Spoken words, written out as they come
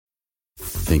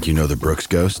Think you know the Brooks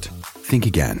Ghost? Think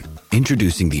again.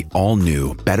 Introducing the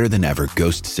all-new, better-than-ever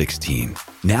Ghost 16.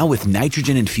 Now with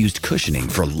nitrogen-infused cushioning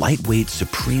for lightweight,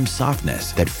 supreme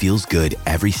softness that feels good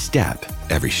every step,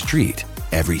 every street,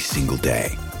 every single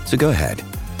day. So go ahead,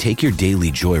 take your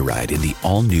daily joyride in the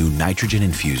all-new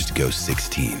nitrogen-infused Ghost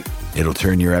 16. It'll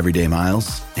turn your everyday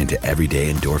miles into everyday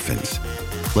endorphins.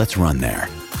 Let's run there.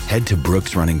 Head to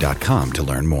brooksrunning.com to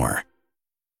learn more.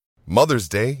 Mother's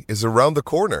Day is around the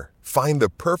corner. Find the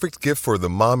perfect gift for the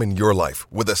mom in your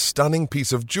life with a stunning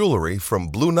piece of jewelry from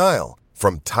Blue Nile.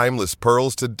 From timeless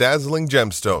pearls to dazzling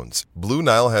gemstones, Blue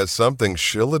Nile has something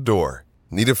she'll adore.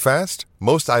 Need it fast?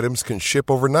 Most items can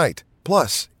ship overnight.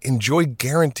 Plus, enjoy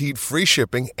guaranteed free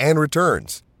shipping and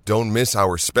returns. Don't miss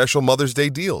our special Mother's Day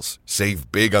deals.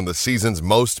 Save big on the season's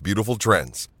most beautiful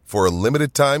trends. For a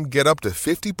limited time, get up to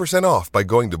 50% off by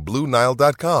going to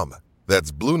BlueNile.com.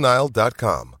 That's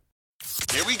BlueNile.com.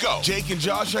 Here we go. Jake and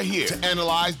Josh are here to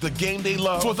analyze the game they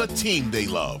love for the team they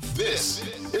love. This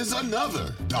is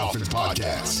another Dolphins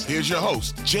podcast. Here's your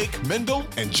host, Jake Mendel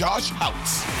and Josh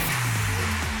Houtz.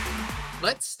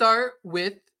 Let's start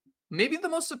with maybe the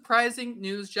most surprising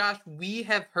news, Josh, we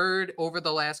have heard over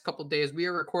the last couple days. We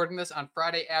are recording this on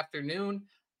Friday afternoon.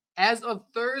 As of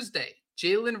Thursday,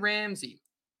 Jalen Ramsey,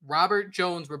 Robert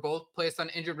Jones were both placed on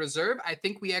injured reserve. I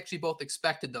think we actually both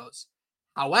expected those.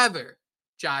 However,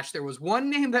 Josh, there was one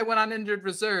name that went on injured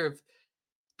reserve.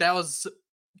 That was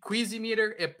Queasy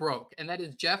Meter. It broke. And that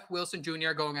is Jeff Wilson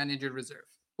Jr. going on injured reserve.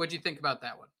 What do you think about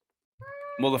that one?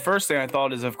 Well, the first thing I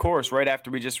thought is, of course, right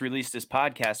after we just released this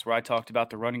podcast where I talked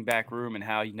about the running back room and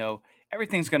how,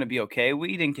 everything's going to be okay.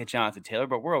 We didn't get Jonathan Taylor,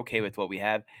 but we're okay with what we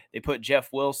have. They put Jeff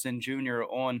Wilson Jr.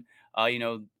 on,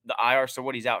 the IR, so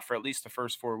what, he's out for at least the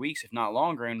first 4 weeks, if not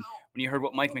longer. And when you heard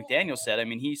what Mike McDaniel said, I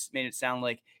mean, he's made it sound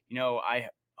like, I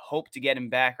hope to get him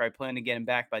back, or I plan to get him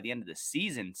back by the end of the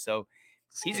season. So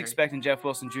he's expecting Jeff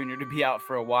Wilson Jr. to be out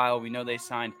for a while. We know they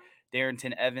signed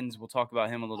Darrington Evans. We'll talk about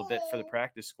him a little bit for the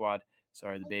practice squad.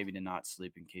 Sorry, the baby did not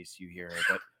sleep in case you hear her,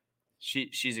 but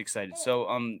she's excited. So,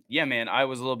 yeah, man, I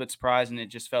was a little bit surprised, and it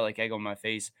just felt like egg on my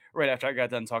face right after I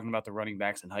got done talking about the running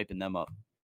backs and hyping them up.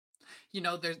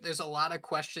 There's a lot of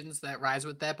questions that rise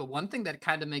with that, but one thing that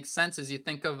kind of makes sense is you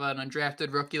think of an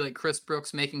undrafted rookie like Chris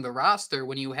Brooks making the roster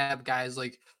when you have guys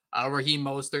like Raheem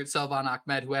Mostert, Salvon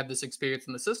Ahmed, who have this experience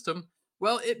in the system.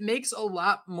 Well, it makes a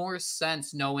lot more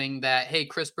sense knowing that, hey,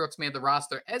 Chris Brooks made the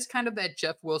roster as kind of that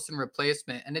Jeff Wilson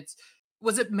replacement. And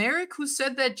was it Merrick who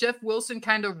said that Jeff Wilson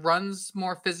kind of runs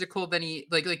more physical than he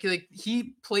like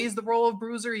he plays the role of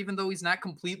bruiser, even though he's not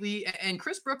completely, and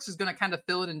Chris Brooks is going to kind of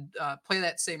fill it and play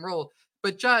that same role.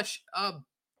 But Josh,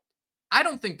 I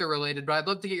don't think they're related, but I'd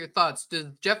love to get your thoughts. Does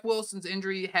Jeff Wilson's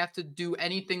injury have to do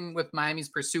anything with Miami's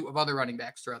pursuit of other running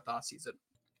backs throughout the offseason?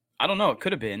 I don't know. It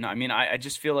could have been. I mean, I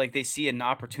just feel like they see an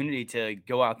opportunity to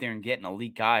go out there and get an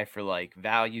elite guy for like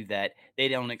value that they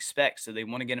don't expect. So they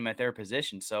want to get him at their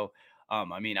position. So, I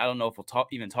don't know if we'll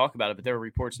even talk about it, but there are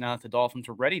reports now that the Dolphins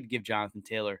are ready to give Jonathan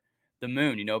Taylor the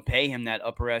moon, pay him that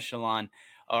upper echelon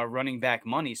running back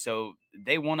money. So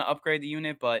they want to upgrade the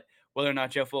unit, but whether or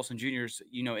not Jeff Wilson Jr.'s,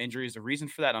 injury is the reason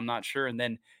for that, I'm not sure. And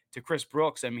then to Chris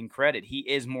Brooks, credit. He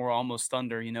is more almost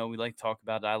thunder. We like to talk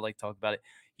about it. I like to talk about it.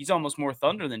 He's almost more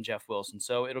thunder than Jeff Wilson.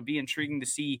 So it'll be intriguing to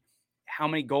see how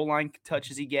many goal line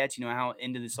touches he gets, how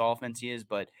into this offense he is.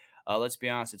 But let's be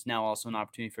honest, it's now also an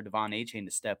opportunity for Devon Achane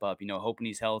to step up, hoping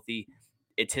he's healthy.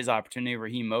 It's his opportunity.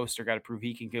 Raheem Mostert got to prove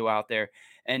he can go out there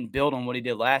and build on what he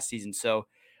did last season. So,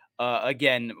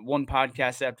 again, one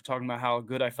podcast after talking about how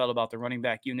good I felt about the running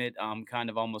back unit, I'm kind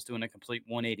of almost doing a complete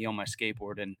 180 on my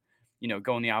skateboard and,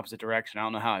 going the opposite direction. I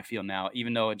don't know how I feel now.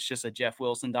 Even though it's just a Jeff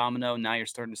Wilson domino, now you're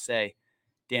starting to say,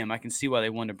 damn, I can see why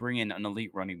they wanted to bring in an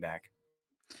elite running back.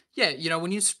 Yeah,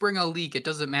 when you spring a leak, it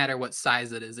doesn't matter what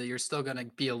size it is. You're still going to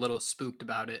be a little spooked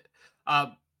about it.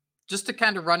 Just to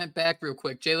kind of run it back real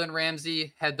quick, Jalen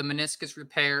Ramsey had the meniscus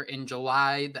repair in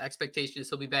July. The expectation is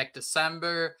he'll be back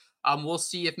December. We'll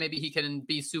see if maybe he can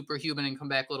be superhuman and come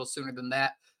back a little sooner than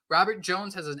that. Robert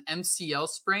Jones has an MCL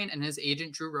sprain, and his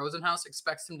agent, Drew Rosenhaus,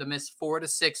 expects him to miss 4 to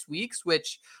 6 weeks,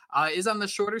 which is on the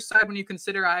shorter side when you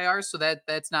consider IR, so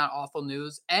that's not awful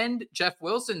news. And Jeff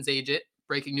Wilson's agent,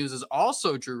 breaking news is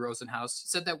also Drew Rosenhaus,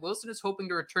 said that Wilson is hoping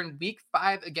to return week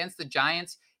 5 against the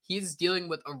Giants. He's dealing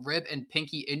with a rib and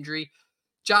pinky injury.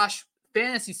 Josh,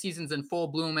 fantasy season's in full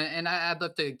bloom, and I'd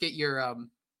love to get you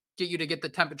to get the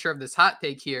temperature of this hot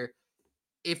take here.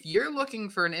 If you're looking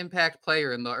for an impact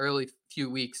player in the early few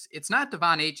weeks, it's not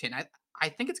Devon Achane. I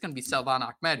think it's going to be Salvon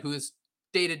Ahmed, who is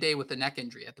day-to-day with a neck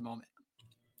injury at the moment.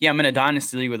 Yeah, I'm in a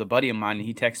dynasty league with a buddy of mine, and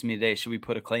he texted me today, should we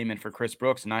put a claim in for Chris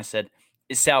Brooks? And I said,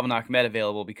 is Salvon Ahmed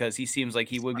available, because he seems like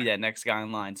he would be that next guy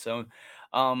in line. So,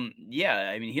 yeah,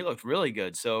 I mean, he looked really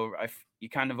good. So you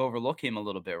kind of overlook him a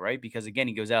little bit, right? Because again,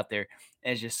 he goes out there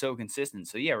and is just so consistent.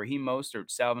 So yeah, Raheem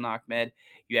Mostert, Salvon Ahmed,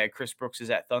 you had Chris Brooks is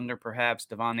at Thunder, perhaps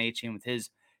Devon Achane with his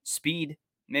speed.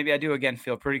 Maybe I do again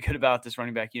feel pretty good about this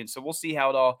running back unit. So we'll see how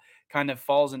it all kind of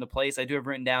falls into place. I do have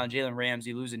written down Jalen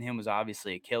Ramsey. Losing him was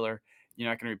obviously a killer. You're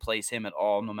not going to replace him at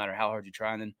all, no matter how hard you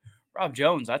try. And then Rob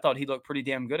Jones, I thought he looked pretty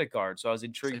damn good at guard. So I was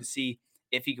intrigued to see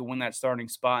if he could win that starting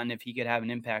spot and if he could have an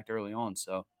impact early on.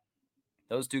 So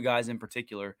those two guys in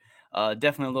particular,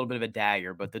 definitely a little bit of a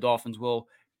dagger, but the Dolphins will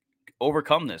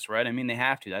overcome this, right? I mean, they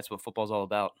have to. That's what football's all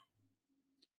about.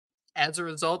 As a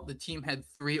result, the team had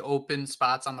 3 open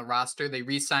spots on the roster. They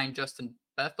re-signed Justin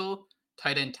Bethel,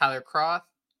 tight end Tyler Croft,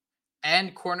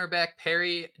 and cornerback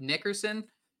Perry Nickerson.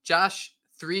 Josh,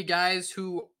 3 guys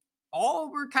who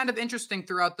all were kind of interesting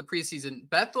throughout the preseason.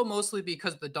 Bethel mostly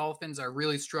because the Dolphins are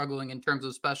really struggling in terms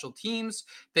of special teams.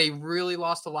 They really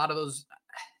lost a lot of those,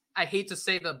 I hate to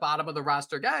say the bottom of the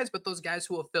roster guys, but those guys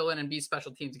who will fill in and be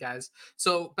special teams guys.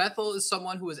 So Bethel is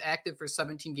someone who was active for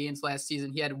 17 games last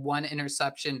season. He had 1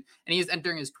 interception, and he is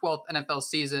entering his 12th NFL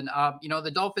season.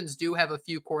 The Dolphins do have a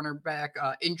few cornerback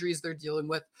injuries they're dealing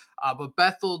with, but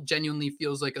Bethel genuinely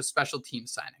feels like a special team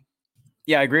signing.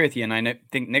 Yeah, I agree with you, and I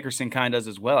think Nickerson kind of does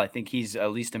as well. I think he's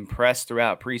at least impressed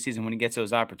throughout preseason when he gets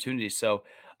those opportunities. So,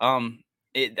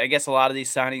 I guess a lot of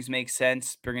these signings make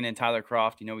sense. Bringing in Tyler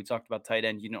Croft, we talked about tight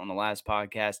end, on the last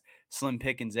podcast, slim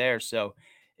pickings there. So,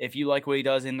 if you like what he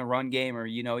does in the run game, or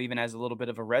even as a little bit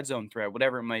of a red zone threat,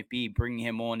 whatever it might be, bringing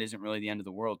him on isn't really the end of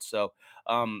the world. So,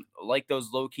 like those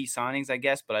low key signings, I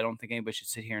guess, but I don't think anybody should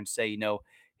sit here and say,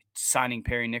 signing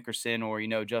Perry Nickerson or,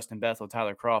 Justin Bethel,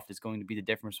 Tyler Croft is going to be the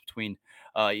difference between,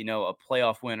 a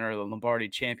playoff winner or the Lombardi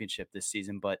championship this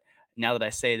season. But now that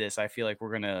I say this, I feel like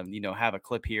we're going to, have a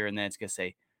clip here and then it's going to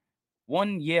say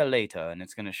 1 year later. And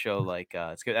it's going to show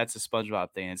that's a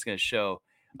SpongeBob thing. It's going to show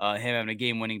him having a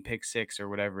game winning pick 6 or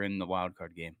whatever in the wild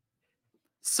card game.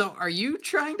 So are you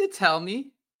trying to tell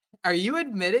me, are you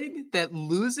admitting that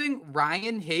losing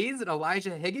Ryan Hayes and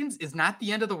Elijah Higgins is not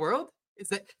the end of the world? Is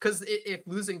that because if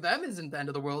losing them isn't the end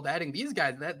of the world, adding these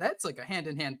guys, that's like a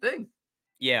hand-in-hand thing.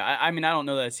 Yeah, I mean, I don't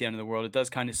know that it's the end of the world. It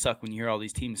does kind of suck when you hear all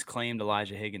these teams claimed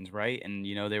Elijah Higgins, right? And,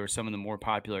 they were some of the more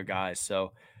popular guys.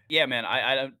 So, yeah, man,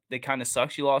 I don't. They kind of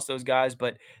sucks you lost those guys,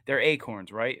 but they're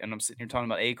acorns, right? And I'm sitting here talking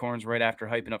about acorns right after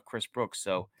hyping up Chris Brooks.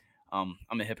 So, I'm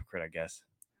a hypocrite, I guess.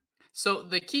 So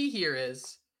the key here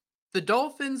is the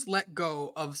Dolphins let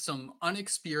go of some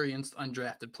unexperienced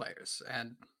undrafted players.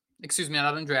 And,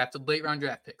 not undrafted, late round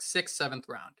draft picks, 6th, 7th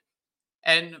round.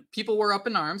 And people were up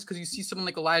in arms because you see someone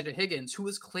like Elijah Higgins, who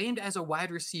was claimed as a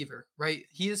wide receiver, right?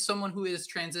 He is someone who is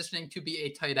transitioning to be a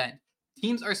tight end.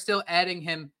 Teams are still adding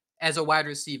him as a wide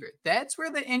receiver. That's where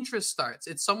the interest starts.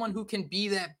 It's someone who can be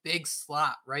that big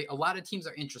slot, right? A lot of teams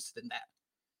are interested in that.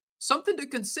 Something to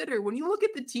consider when you look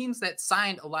at the teams that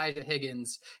signed Elijah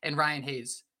Higgins and Ryan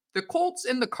Hayes, the Colts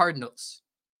and the Cardinals.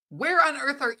 Where on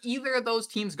earth are either of those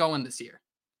teams going this year?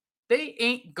 They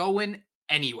ain't going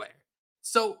anywhere.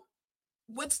 So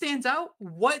what stands out?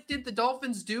 What did the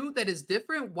Dolphins do that is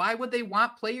different? Why would they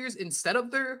want players instead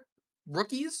of their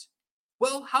rookies?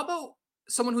 Well, how about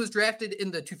someone who was drafted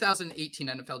in the 2018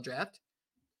 NFL draft?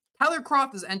 Tyler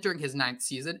Croft is entering his 9th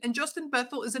season, and Justin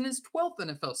Bethel is in his 12th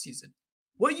NFL season.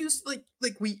 What you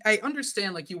I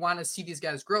understand you want to see these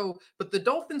guys grow, but the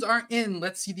Dolphins aren't in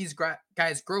let's see these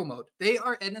guys grow mode. They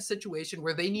are in a situation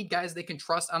where they need guys they can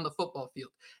trust on the football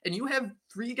field. And you have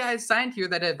 3 guys signed here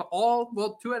that have 2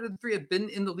 out of the 3 have been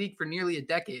in the league for nearly a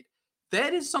decade.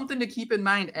 That is something to keep in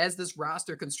mind as this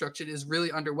roster construction is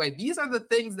really underway. These are the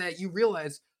things that you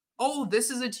realize,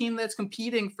 this is a team that's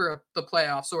competing for the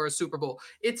playoffs or a Super Bowl.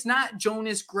 It's not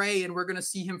Jonas Gray and we're going to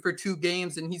see him for 2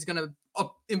 games and he's going to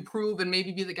improve and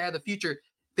maybe be the guy of the future.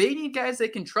 They need guys they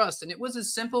can trust. And it was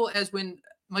as simple as when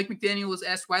Mike McDaniel was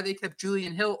asked why they kept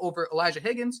Julian Hill over Elijah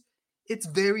Higgins. It's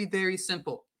very, very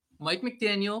simple. Mike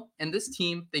McDaniel and this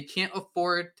team, they can't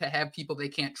afford to have people they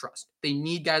can't trust. They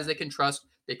need guys they can trust.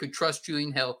 They could trust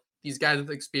Julian Hill. These guys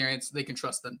with experience, they can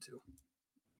trust them too.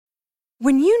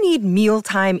 When you need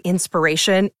mealtime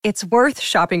inspiration, it's worth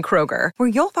shopping Kroger, where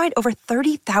you'll find over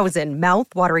 30,000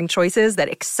 mouth-watering choices that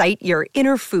excite your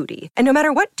inner foodie. And no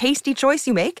matter what tasty choice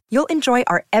you make, you'll enjoy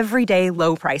our everyday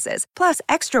low prices, plus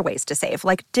extra ways to save,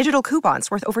 like digital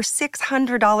coupons worth over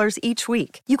 $600 each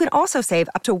week. You can also save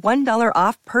up to $1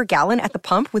 off per gallon at the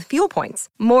pump with fuel points.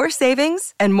 More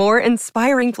savings and more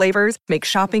inspiring flavors make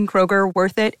shopping Kroger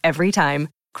worth it every time.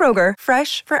 Kroger,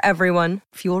 fresh for everyone.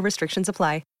 Fuel restrictions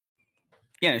apply.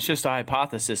 Yeah, it's just a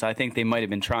hypothesis. I think they might have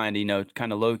been trying to,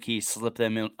 kind of low key slip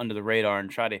them under the radar and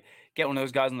try to get one of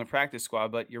those guys on the practice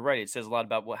squad. But you're right; it says a lot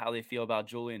about how they feel about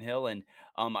Julian Hill, and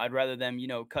I'd rather them,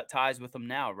 cut ties with him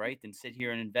now, right, than sit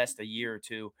here and invest a year or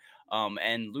two,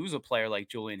 and lose a player like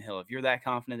Julian Hill. If you're that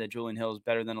confident that Julian Hill is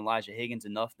better than Elijah Higgins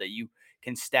enough that you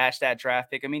can stash that draft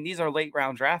pick, I mean, these are late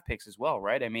round draft picks as well,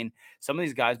 right? I mean, some of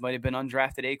these guys might have been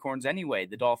undrafted acorns anyway.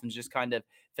 The Dolphins just kind of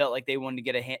felt like they wanted to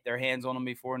get their hands on him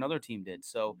before another team did.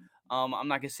 So I'm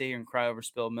not gonna sit here and cry over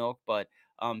spilled milk, but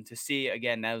to see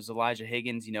again that was Elijah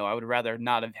Higgins. I would rather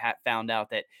not have found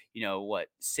out that what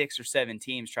 6 or 7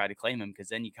 teams tried to claim him, because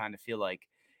then you kind of feel like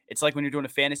it's like when you're doing a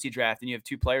fantasy draft and you have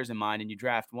 2 players in mind and you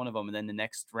draft one of them, and then the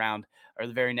next round or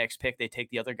the very next pick they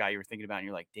take the other guy you were thinking about, and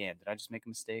you're like, damn, did I just make a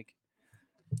mistake?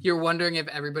 You're wondering if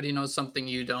everybody knows something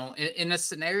you don't. In a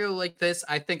scenario like this,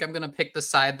 I think I'm going to pick the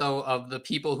side though of the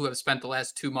people who have spent the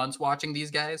last 2 months watching these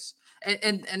guys.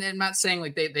 And I'm not saying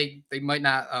like they might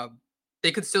not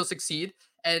they could still succeed.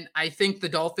 And I think the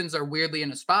Dolphins are weirdly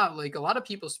in a spot. Like a lot of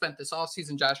people spent this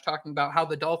offseason, Josh, talking about how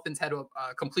the Dolphins had a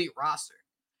complete roster.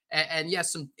 And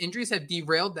yes, some injuries have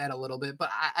derailed that a little bit, but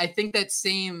I think that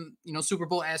same, Super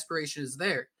Bowl aspiration is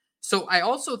there. So I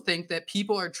also think that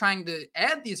people are trying to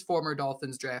add these former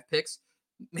Dolphins draft picks,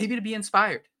 maybe to be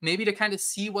inspired, maybe to kind of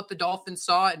see what the Dolphins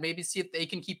saw and maybe see if they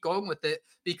can keep going with it,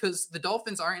 because the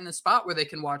Dolphins aren't in a spot where they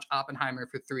can watch Oppenheimer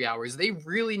for 3 hours. They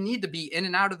really need to be in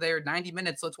and out of there 90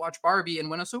 minutes. Let's watch Barbie and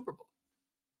win a Super Bowl.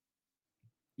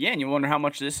 Yeah, and you wonder how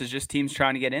much of this is just teams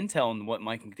trying to get intel on what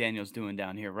Mike McDaniel's doing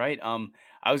down here, right?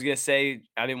 I was gonna say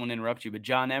I didn't want to interrupt you, but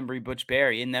John Embry, Butch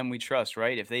Barry, in them we trust,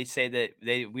 right? If they say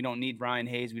that we don't need Ryan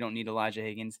Hayes, we don't need Elijah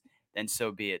Higgins, then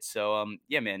so be it. So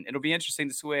yeah, man, it'll be interesting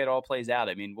to see the way it all plays out.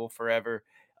 I mean, we'll forever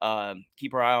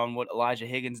keep our eye on what Elijah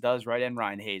Higgins does, right? And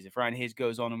Ryan Hayes. If Ryan Hayes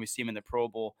goes on and we see him in the Pro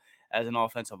Bowl as an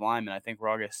offensive lineman, I think we're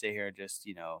all gonna sit here and just,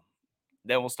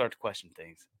 then we'll start to question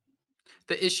things.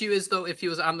 The issue is though, if he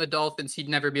was on the Dolphins, he'd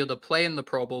never be able to play in the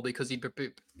Pro Bowl because he'd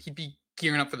be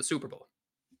gearing up for the Super Bowl.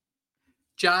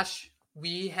 Josh,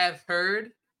 we have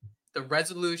heard the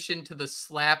resolution to the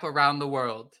slap around the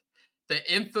world.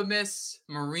 The infamous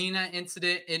Marina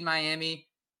incident in Miami.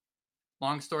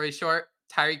 Long story short,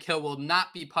 Tyreek Hill will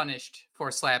not be punished for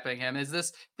slapping him.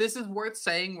 This is worth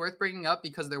saying, worth bringing up,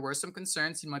 because there were some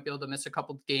concerns he might be able to miss a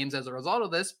couple games as a result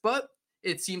of this, but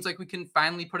it seems like we can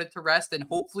finally put it to rest and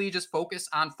hopefully just focus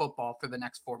on football for the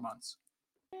next 4 months.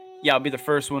 Yeah, I'll be the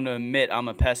first one to admit I'm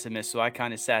a pessimist. So I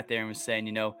kind of sat there and was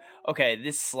saying, okay,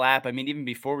 this slap. I mean, even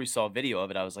before we saw video of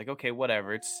it, I was like, okay,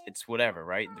 whatever. It's whatever,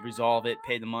 right? Resolve it,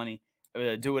 pay the money,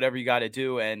 do whatever you got to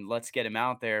do, and let's get him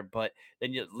out there. But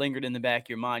then you lingered in the back of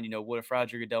your mind, what if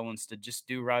Roger Goodell wants to just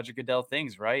do Roger Goodell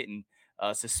things, right? And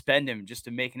suspend him just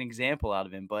to make an example out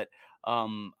of him. But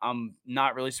I'm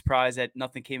not really surprised that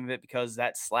nothing came of it, because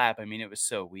that slap, I mean, it was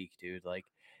so weak, dude. Like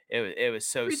it was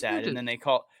so Three sad. And Stooges.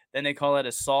 then they call it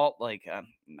assault. Like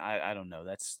I don't know.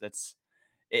 That's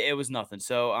it was nothing.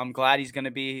 So I'm glad he's going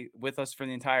to be with us for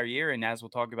the entire year. And as we'll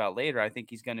talk about later, I think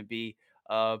he's going to be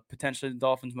potentially the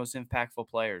Dolphins' most impactful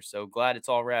player. So glad it's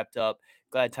all wrapped up.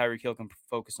 Glad Tyreek Hill can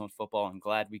focus on football, and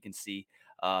glad we can see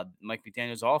Mike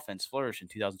McDaniel's offense flourish in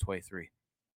 2023.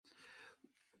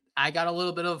 I got a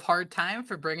little bit of hard time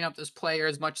for bringing up this player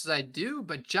as much as I do,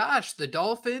 but Josh, the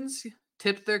Dolphins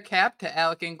tipped their cap to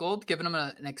Alec Ingold, giving him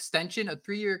an extension, a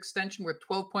 3-year extension worth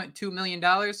 $12.2 million.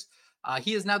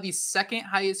 He is now the second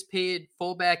highest paid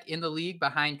fullback in the league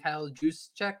behind Kyle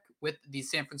Juszczyk with the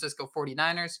San Francisco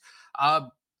 49ers.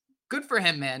 Good for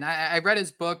him, man. I read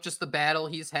his book, just the battle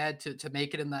he's had to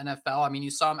make it in the NFL. I mean,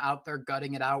 you saw him out there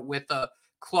gutting it out with a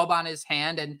club on his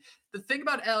hand. And the thing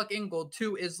about Alec Ingold,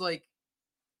 too, is like,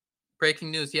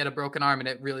 breaking news, he had a broken arm and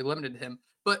it really limited him.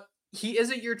 But he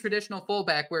isn't your traditional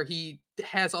fullback where he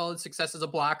has all his success as a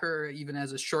blocker or even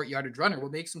as a short yardage runner.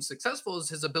 What makes him successful is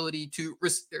his ability to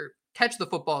catch the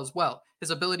football as well,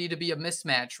 his ability to be a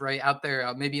mismatch right out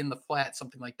there, maybe in the flat,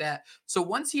 something like that. So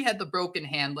once he had the broken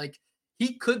hand, like,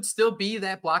 he could still be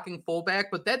that blocking fullback,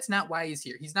 but that's not why he's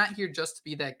here. He's not here just to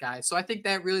be that guy. So I think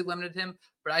that really limited him.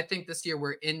 But I think this year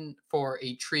we're in for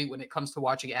a treat when it comes to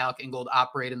watching Alec Ingold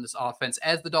operate in this offense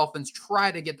as the Dolphins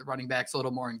try to get the running backs a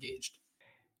little more engaged.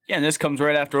 Yeah, and this comes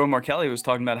right after Omar Kelly was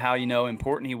talking about how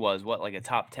important he was, what, like a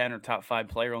top 10 or top 5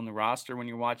 player on the roster when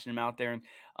you're watching him out there.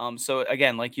 And so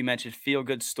again, like you mentioned, feel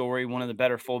good story, one of the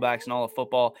better fullbacks in all of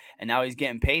football, and now he's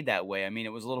getting paid that way. I mean,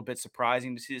 it was a little bit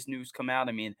surprising to see this news come out.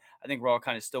 I mean, I think we're all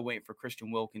kind of still waiting for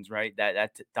Christian Wilkins, right?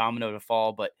 That domino to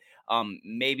fall, but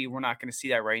maybe we're not going to see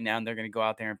that right now, and they're going to go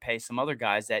out there and pay some other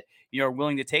guys that are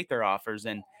willing to take their offers.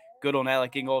 And good on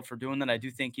Alec Ingold for doing that. I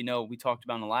do think, we talked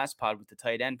about in the last pod with the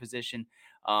tight end position.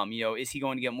 Is he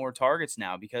going to get more targets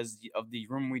now because of the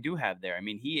room we do have there? I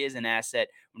mean, he is an asset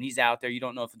when he's out there. You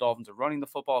don't know if the Dolphins are running the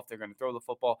football, if they're going to throw the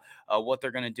football, what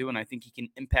they're going to do. And I think he can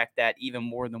impact that even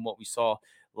more than what we saw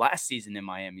last season in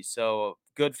Miami. So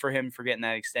good for him for getting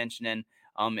that extension. And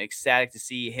I'm ecstatic to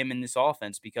see him in this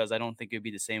offense because I don't think it would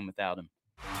be the same without him.